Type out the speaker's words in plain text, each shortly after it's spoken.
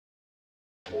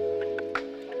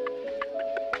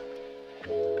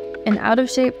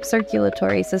out-of-shape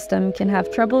circulatory system can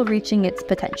have trouble reaching its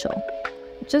potential.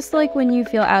 Just like when you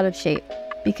feel out of shape,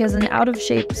 because an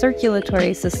out-of-shape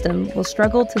circulatory system will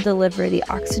struggle to deliver the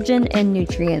oxygen and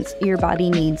nutrients your body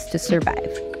needs to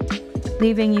survive,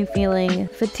 leaving you feeling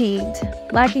fatigued,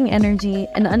 lacking energy,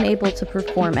 and unable to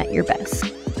perform at your best.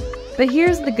 But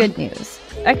here's the good news.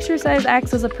 Exercise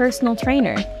acts as a personal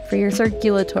trainer for your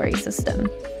circulatory system.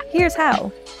 Here's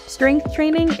how. Strength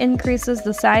training increases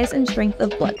the size and strength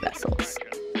of blood vessels.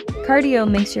 Cardio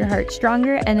makes your heart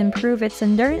stronger and improve its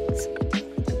endurance.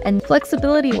 And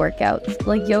flexibility workouts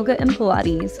like yoga and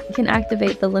Pilates can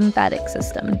activate the lymphatic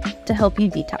system to help you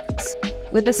detox.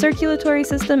 With the circulatory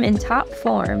system in top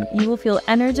form, you will feel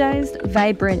energized,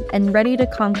 vibrant, and ready to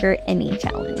conquer any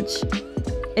challenge.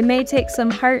 It may take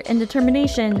some heart and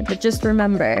determination, but just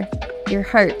remember, your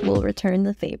heart will return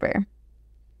the favor.